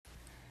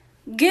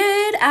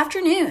Good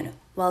afternoon.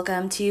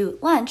 Welcome to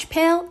Lunch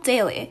Pail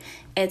Daily.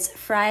 It's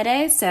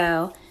Friday,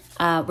 so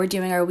we're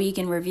doing our week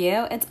in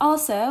review. It's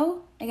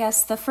also, I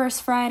guess, the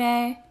first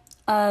Friday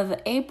of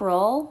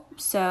April,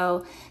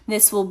 so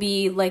this will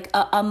be like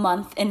a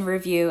month in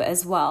review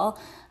as well.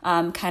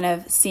 Kind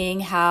of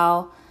seeing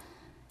how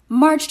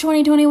March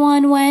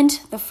 2021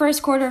 went, the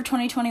first quarter of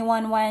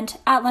 2021 went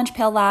at Lunch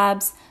Pail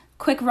Labs.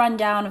 Quick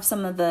rundown of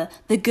some of the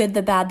good,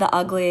 the bad, the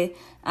ugly,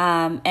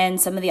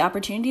 and some of the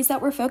opportunities that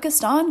we're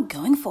focused on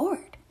going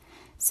forward.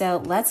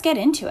 So let's get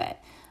into it.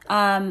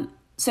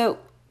 So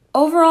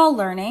overall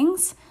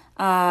learnings,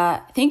 I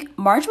think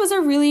March was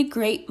a really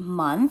great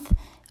month.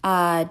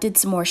 Did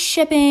some more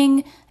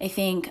shipping. I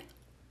think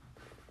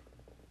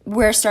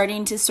we're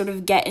starting to sort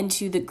of get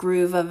into the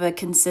groove of a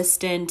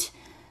consistent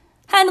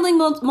handling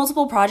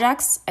multiple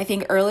projects. I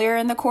think earlier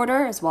in the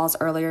quarter as well as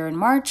earlier in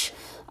March,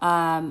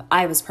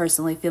 I was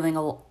personally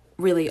feeling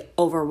really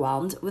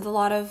overwhelmed with a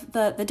lot of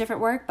the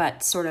different work,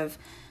 but sort of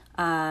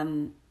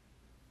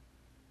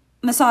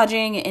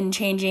massaging and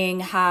changing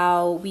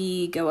how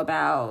we go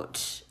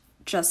about,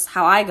 just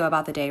how I go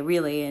about the day,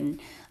 really, and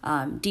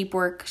deep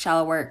work,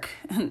 shallow work.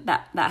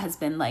 that has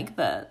been like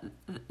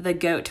the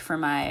goat for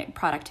my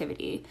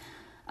productivity.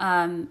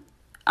 On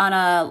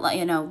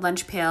a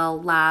Lunch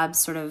Pail Labs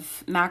sort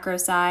of macro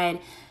side,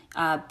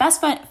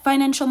 best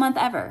financial month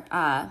ever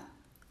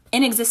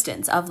in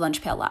existence of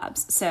Lunch Pail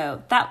Labs.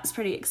 So that was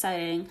pretty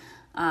exciting.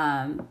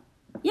 I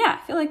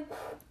feel like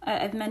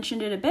I've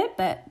mentioned it a bit,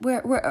 but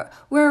we're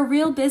a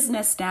real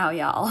business now,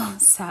 y'all.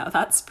 So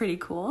that's pretty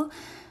cool.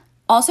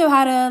 Also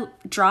had a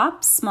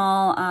drop,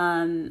 small,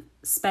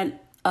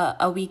 spent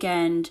a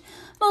weekend,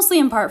 mostly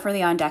in part for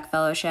the On Deck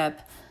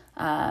Fellowship,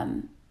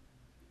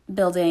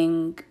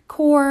 building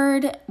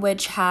Cord,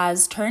 which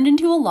has turned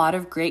into a lot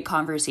of great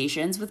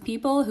conversations with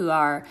people who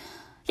are,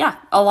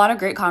 a lot of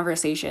great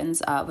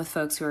conversations with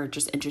folks who are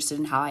just interested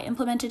in how I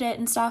implemented it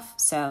and stuff.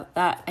 So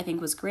that I think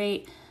was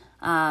great.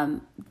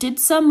 Did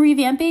some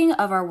revamping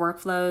of our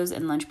workflows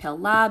in Lunch Pail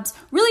Labs,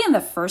 really in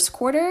the first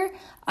quarter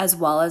as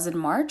well as in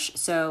March.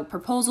 So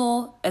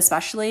Proposal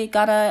especially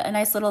got a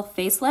nice little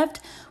facelift,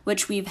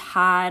 which we've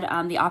had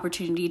the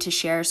opportunity to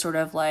share sort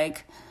of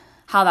like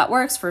how that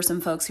works for some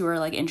folks who are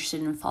like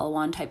interested in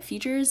follow-on type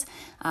features,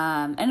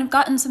 and have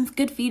gotten some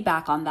good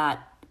feedback on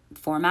that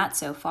format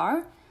so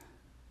far.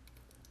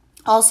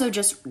 Also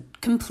just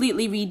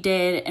completely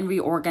redid and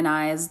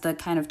reorganized the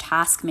kind of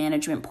task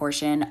management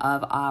portion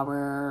of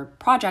our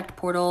project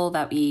portal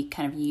that we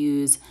kind of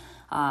use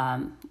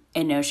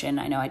in Notion.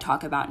 I know I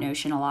talk about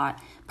Notion a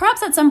lot.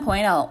 Perhaps at some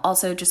point I'll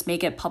also just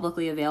make it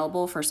publicly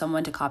available for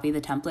someone to copy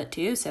the template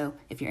too. So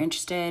if you're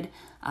interested,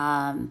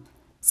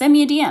 send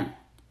me a DM.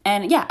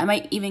 And I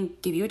might even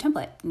give you a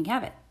template and you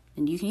have it.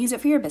 And you can use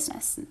it for your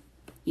business.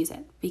 Use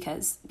it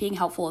because being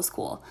helpful is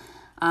cool.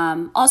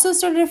 Also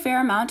started a fair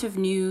amount of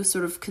new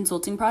sort of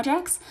consulting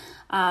projects.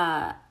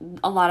 A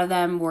lot of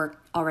them were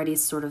already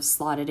sort of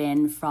slotted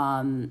in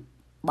from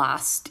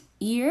last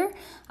year,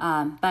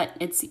 but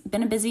it's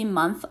been a busy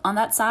month on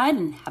that side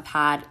and have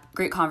had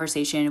great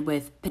conversation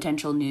with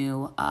potential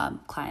new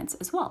clients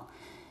as well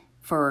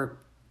for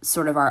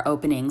sort of our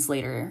openings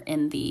later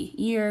in the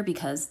year,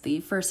 because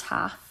the first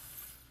half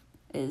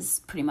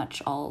is pretty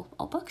much all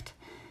booked.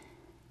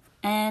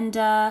 And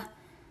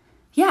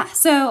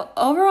so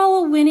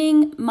overall a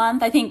winning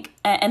month, I think,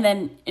 and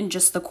then in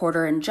just the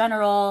quarter in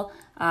general,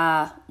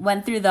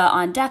 went through the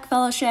On Deck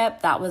Fellowship.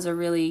 That was a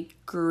really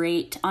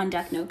great On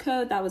Deck No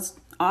Code. That was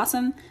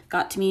awesome.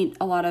 Got to meet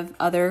a lot of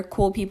other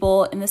cool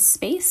people in this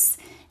space.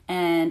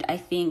 And I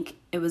think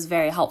it was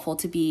very helpful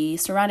to be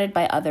surrounded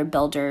by other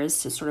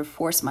builders to sort of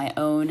force my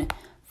own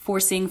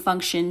forcing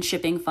function,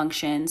 shipping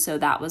function. So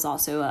that was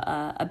also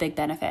a big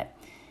benefit.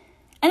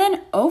 And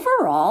then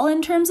overall,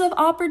 in terms of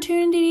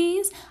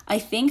opportunities, I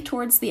think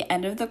towards the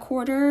end of the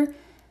quarter,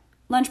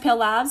 Lunch Pail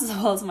Labs, as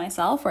well as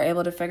myself, were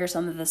able to figure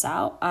some of this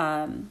out.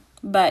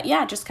 But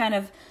just kind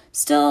of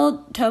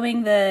still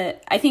towing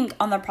I think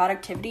on the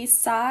productivity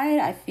side,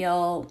 I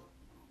feel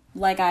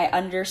like I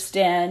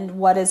understand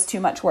what is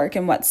too much work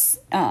and what's,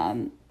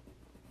 when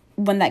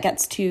that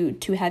gets too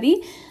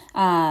heavy.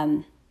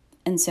 And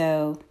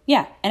so,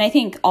 and I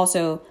think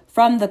also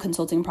from the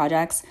consulting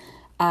projects,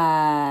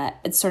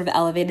 it's sort of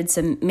elevated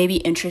some maybe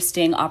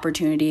interesting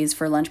opportunities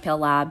for Lunch Pail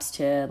Labs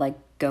to like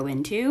go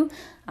into.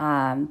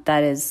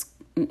 That is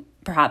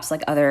perhaps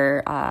like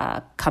other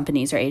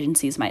companies or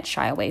agencies might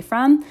shy away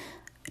from.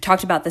 I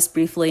talked about this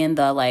briefly in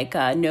the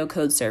no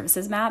code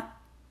services map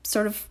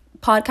sort of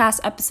podcast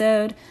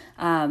episode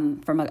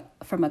from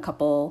a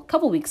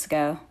couple weeks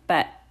ago.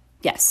 But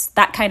yes,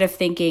 that kind of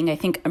thinking I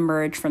think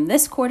emerged from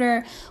this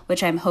quarter,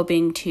 which I'm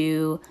hoping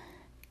to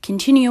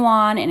continue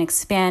on and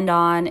expand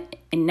on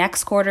in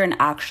next quarter and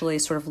actually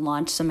sort of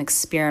launch some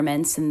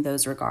experiments in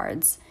those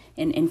regards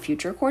in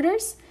future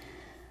quarters.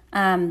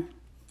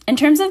 In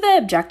terms of the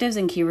objectives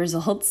and key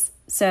results,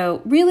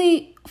 so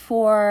really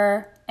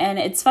and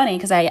it's funny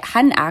because I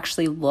hadn't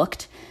actually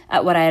looked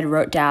at what I had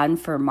wrote down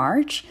for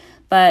March,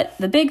 But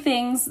the big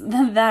things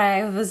that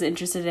I was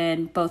interested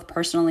in, both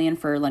personally and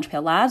for Lunch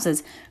Pail Labs,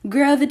 is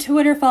grow the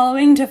Twitter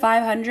following to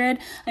 500.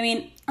 I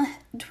mean,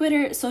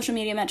 Twitter, social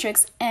media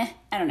metrics, I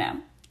don't know.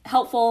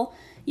 Helpful.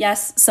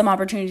 Yes, some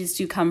opportunities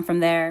do come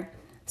from there.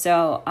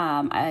 So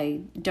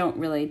I don't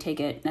really take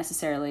it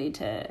necessarily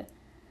to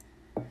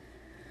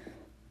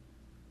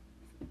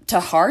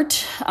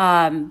heart.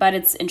 But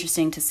it's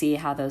interesting to see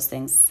how those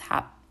things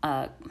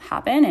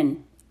happen.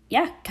 And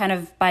yeah, kind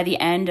of by the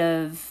end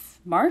of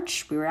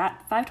March, we were at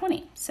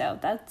 520. So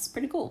that's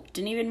pretty cool.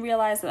 Didn't even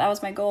realize that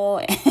was my goal,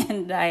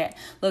 and I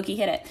low-key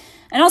hit it.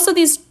 And also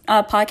these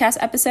podcast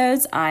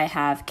episodes, I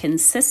have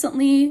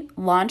consistently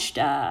launched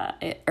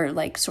or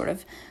like sort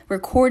of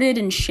recorded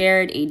and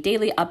shared a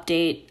daily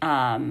update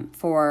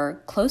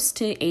for close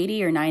to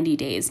 80 or 90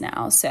 days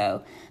now.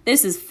 So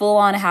this is full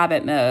on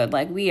habit mode.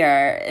 Like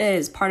it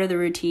is part of the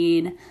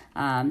routine.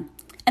 And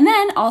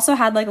then also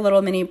had like a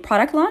little mini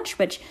product launch,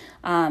 which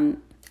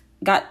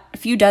got a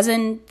few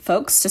dozen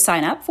folks to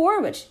sign up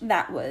for, which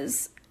that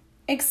was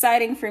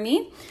exciting for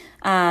me.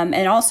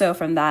 And also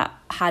from that,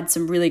 had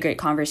some really great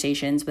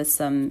conversations with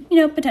some,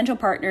 potential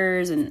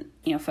partners and,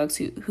 folks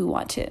who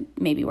want to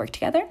maybe work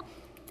together.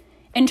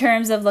 In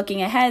terms of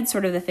looking ahead,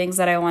 sort of the things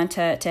that I want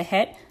to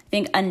hit, I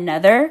think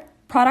another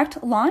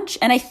product launch.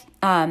 And I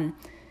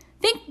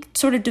think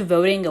sort of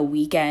devoting a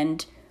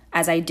weekend,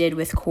 as I did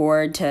with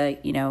Cord, to,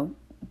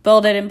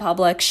 build it in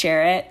public,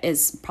 share it,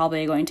 is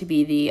probably going to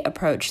be the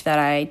approach that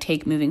I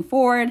take moving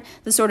forward,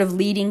 the sort of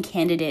leading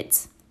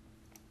candidates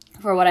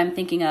for what I'm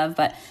thinking of.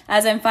 But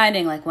as I'm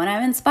finding, like when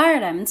I'm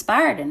inspired,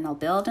 and I'll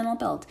build.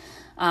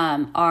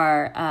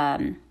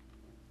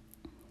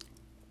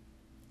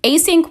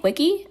 Async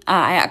Wiki,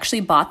 I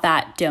actually bought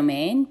that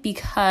domain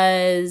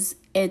because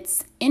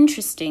it's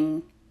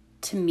interesting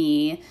to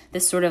me,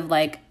 this sort of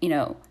like,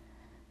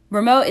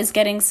 remote is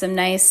getting some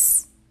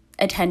nice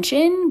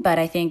attention, but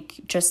I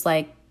think just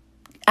like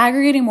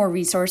aggregating more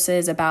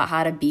resources about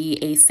how to be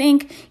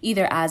async,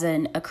 either as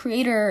a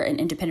creator, an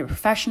independent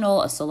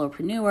professional, a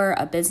solopreneur,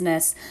 a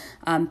business,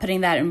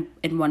 putting that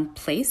in one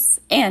place.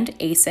 And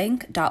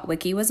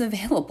async.wiki was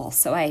available,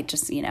 so I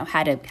just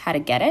had to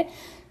get it.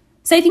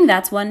 So I think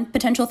that's one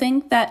potential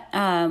thing that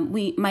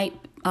we might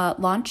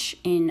launch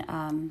in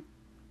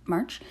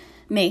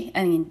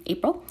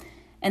April.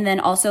 And then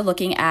also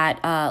looking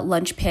at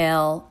Lunch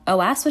Pail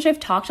OS, which I've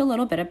talked a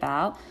little bit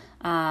about.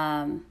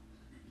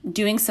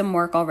 Doing some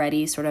work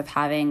already, sort of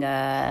having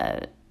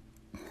a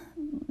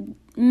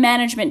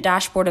management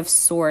dashboard of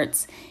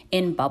sorts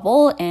in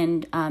Bubble.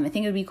 And I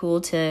think it would be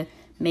cool to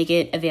make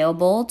it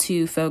available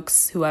to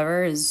folks,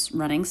 whoever is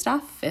running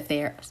stuff, if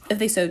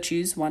they so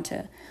choose, want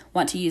to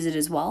use it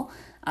as well,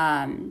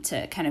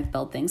 to kind of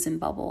build things in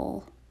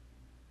Bubble,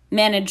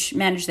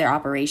 manage their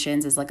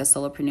operations as like a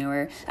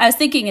solopreneur. I was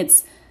thinking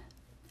it's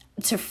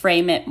to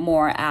frame it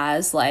more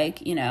as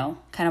like,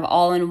 kind of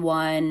all in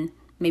one,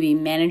 maybe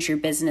manage your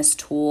business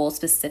tool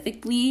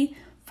specifically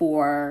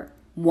for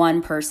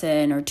one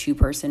person or two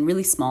person,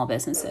 really small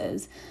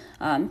businesses.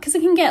 Because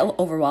it can get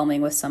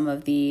overwhelming with some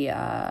of the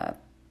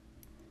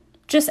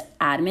just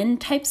admin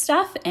type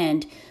stuff.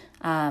 And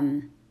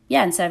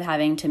instead of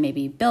having to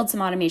maybe build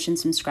some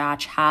automations from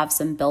scratch, have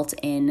some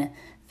built-in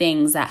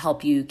things that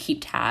help you keep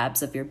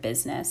tabs of your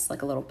business,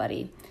 like a little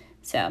buddy.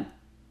 So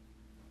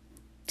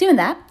doing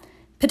that,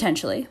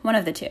 potentially, one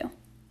of the two.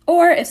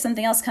 Or if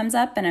something else comes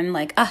up and I'm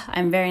like,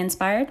 I'm very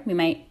inspired, we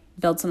might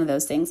build some of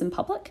those things in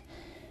public.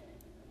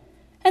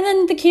 And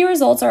then the key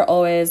results are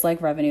always like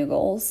revenue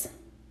goals.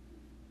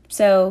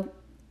 So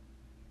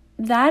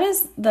that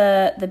is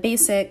the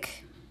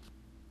basic,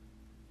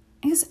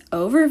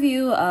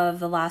 overview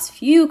of the last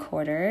few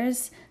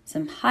quarters,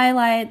 some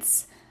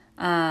highlights.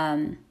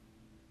 I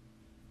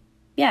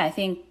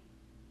think,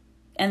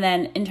 and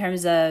then in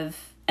terms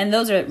of, and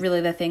those are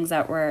really the things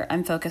that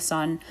I'm focused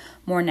on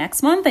more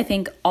next month. I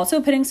think also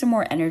putting some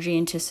more energy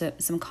into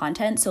some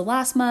content. So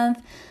last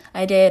month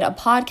I did a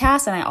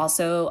podcast, and I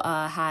also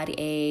had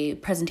a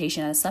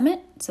presentation at a summit.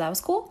 So that was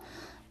cool.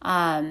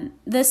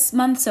 This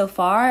month so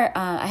far,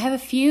 I have a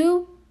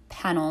few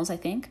panels, I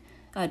think,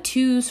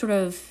 2 sort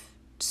of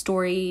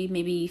story,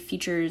 maybe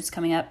features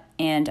coming up.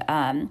 And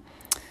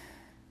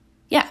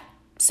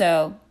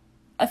so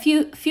a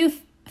few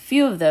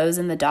of those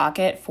in the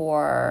docket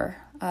for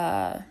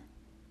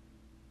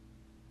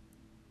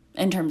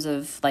in terms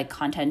of like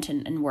content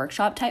and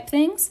workshop type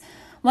things.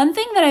 One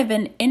thing that I've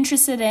been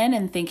interested in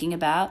and thinking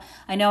about,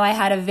 I know I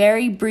had a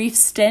very brief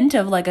stint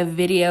of like a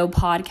video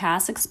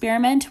podcast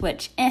experiment,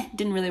 which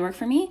didn't really work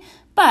for me,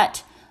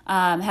 but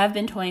have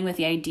been toying with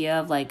the idea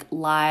of like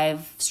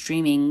live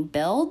streaming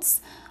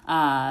builds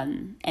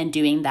and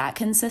doing that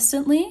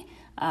consistently,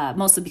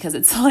 mostly because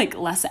it's like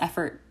less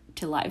effort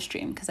to live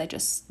stream, because I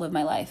just live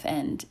my life,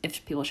 and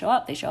if people show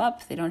up, they show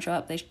up. If they don't show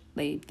up, they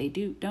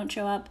don't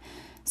show up.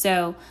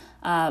 So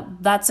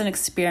that's an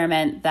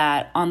experiment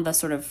that on the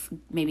sort of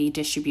maybe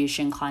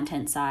distribution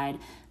content side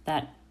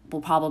that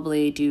we'll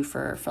probably do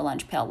for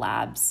Lunch Pail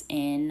Labs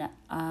in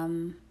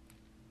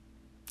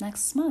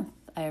next month.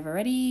 I have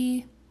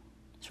already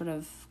sort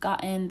of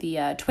gotten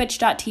the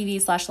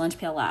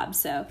twitch.tv/lunchpail lab.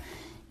 So,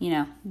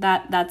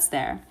 that's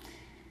there.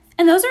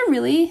 And those are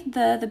really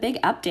the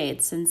big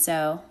updates. And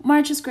so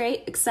March is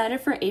great.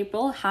 Excited for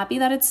April. Happy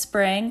that it's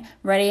spring.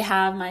 Ready to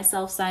have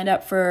myself signed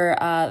up for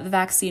the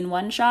vaccine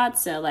one shot.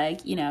 So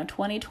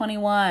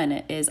 2021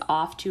 is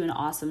off to an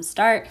awesome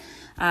start.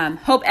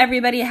 Hope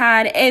everybody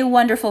had a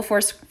wonderful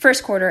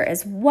first quarter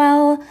as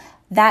well.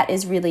 That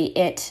is really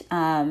it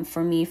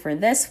for me for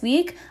this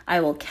week.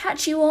 I will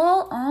catch you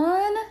all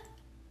on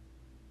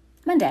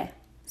Monday.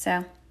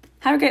 So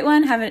have a great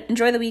one.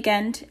 Enjoy the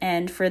weekend.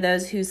 And for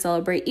those who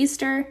celebrate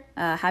Easter,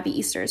 happy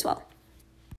Easter as well.